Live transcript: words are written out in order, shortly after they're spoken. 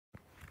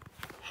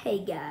Hey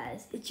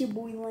guys, it's your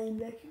boy Lane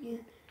back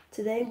again.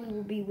 Today we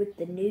will be with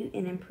the new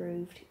and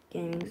improved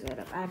gaming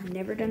setup. I've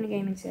never done a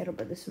gaming setup,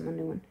 but this is my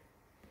new one.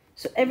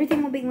 So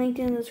everything will be linked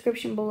in the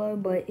description below,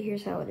 but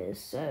here's how it is.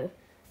 So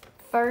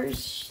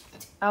first,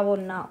 I will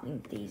not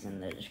link these in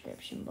the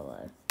description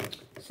below.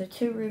 So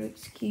 2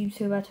 Rubik's Cubes,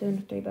 2x2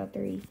 and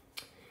 3x3.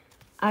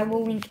 I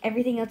will link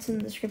everything else in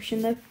the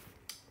description though.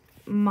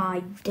 My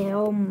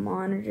Dell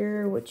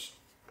monitor, which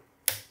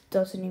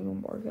doesn't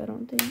even work, I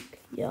don't think.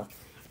 Yeah.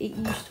 It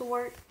used to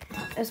work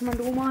as my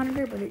dual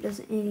monitor, but it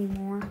doesn't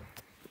anymore.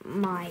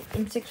 My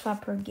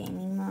M65 Pro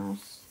gaming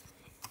mouse.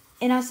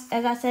 And as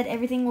I said,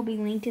 everything will be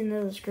linked in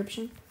the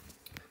description.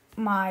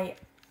 My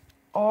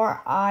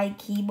RI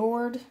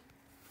keyboard.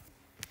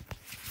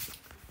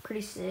 Pretty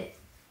sick.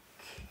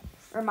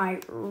 Or my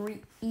RE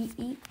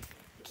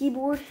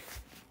keyboard.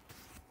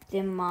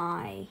 Then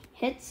my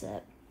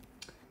headset.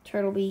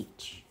 Turtle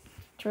Beach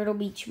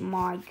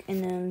mic.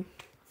 And then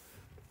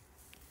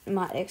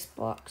my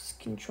Xbox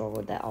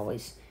controller that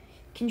always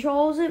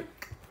controls it.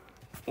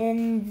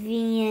 And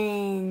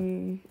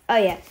then, oh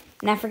yeah,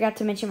 and I forgot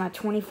to mention my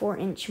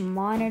 24-inch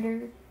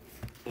monitor.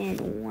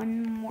 And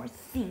one more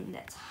thing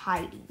that's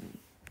hiding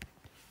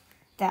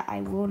that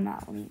I will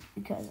not link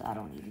because I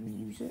don't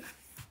even use it.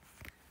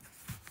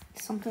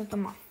 Something on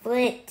my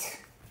foot.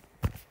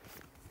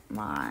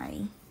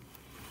 My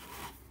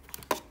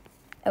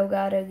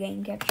Elgato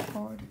game capture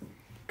card.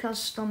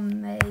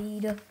 Custom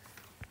made.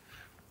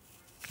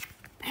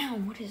 Ow,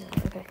 what is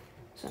that? Okay,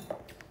 so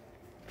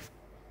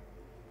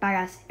bye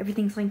guys.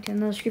 Everything's linked in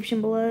the description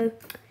below.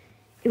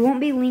 It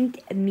won't be linked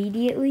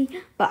immediately,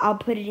 but I'll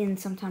put it in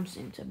sometime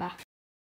soon, so bye.